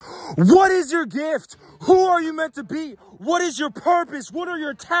What is your gift? Who are you meant to be? What is your purpose? What are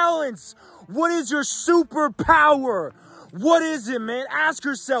your talents? What is your superpower? What is it, man? Ask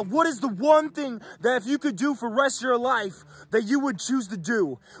yourself, what is the one thing that if you could do for the rest of your life that you would choose to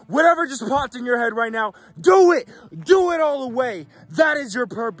do? Whatever just popped in your head right now, do it. Do it all the way. That is your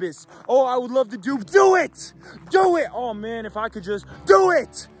purpose. Oh, I would love to do it. Do it. Oh, man, if I could just do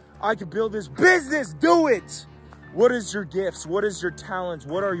it. I could build this business. Do it. What is your gifts? What is your talents?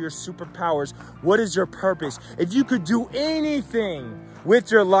 What are your superpowers? What is your purpose? If you could do anything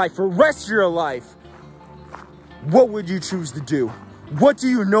with your life for the rest of your life, what would you choose to do? What do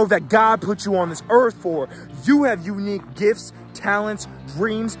you know that God put you on this earth for? You have unique gifts, talents,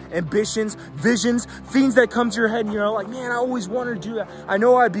 dreams, ambitions, visions, things that come to your head and you're like, man, I always wanted to do that. I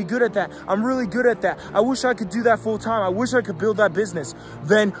know I'd be good at that. I'm really good at that. I wish I could do that full time. I wish I could build that business.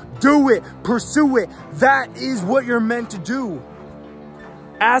 Then do it, pursue it. That is what you're meant to do.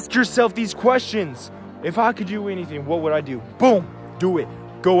 Ask yourself these questions. If I could do anything, what would I do? Boom, do it.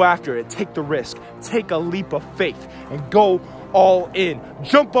 Go after it, take the risk, take a leap of faith and go all in.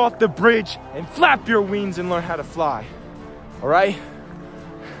 Jump off the bridge and flap your wings and learn how to fly. All right?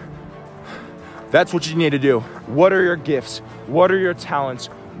 That's what you need to do. What are your gifts? What are your talents?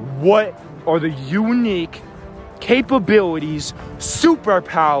 What are the unique capabilities,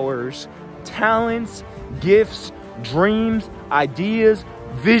 superpowers, talents, gifts, dreams, ideas,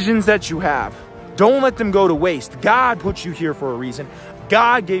 visions that you have? Don't let them go to waste. God put you here for a reason.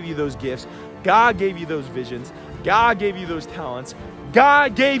 God gave you those gifts. God gave you those visions. God gave you those talents.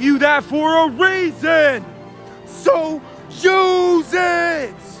 God gave you that for a reason. So use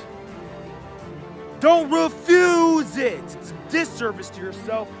it. Don't refuse it. It's a disservice to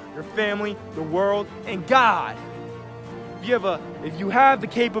yourself, your family, the world, and God. If you have the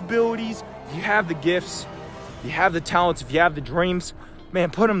capabilities, if you have the gifts, if you have the talents, if you have the dreams,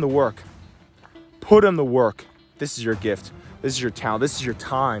 man, put them to work. Put them to work. This is your gift. This is your talent. This is your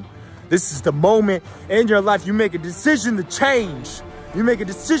time. This is the moment in your life you make a decision to change. You make a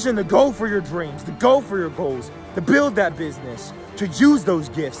decision to go for your dreams, to go for your goals, to build that business, to use those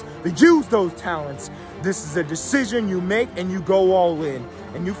gifts, to use those talents. This is a decision you make and you go all in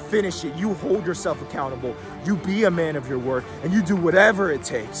and you finish it. You hold yourself accountable. You be a man of your word and you do whatever it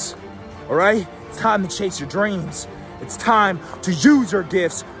takes. All right? It's time to chase your dreams. It's time to use your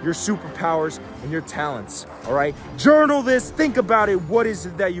gifts, your superpowers, and your talents, all right? Journal this, think about it. What is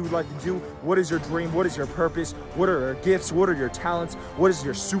it that you would like to do? What is your dream? What is your purpose? What are your gifts? What are your talents? What is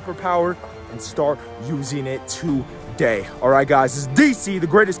your superpower? And start using it today, all right, guys? This is DC, the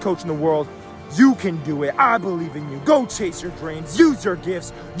greatest coach in the world. You can do it. I believe in you. Go chase your dreams. Use your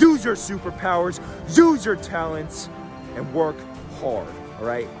gifts. Use your superpowers. Use your talents. And work hard, all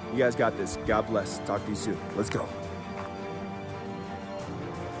right? You guys got this. God bless. Talk to you soon. Let's go.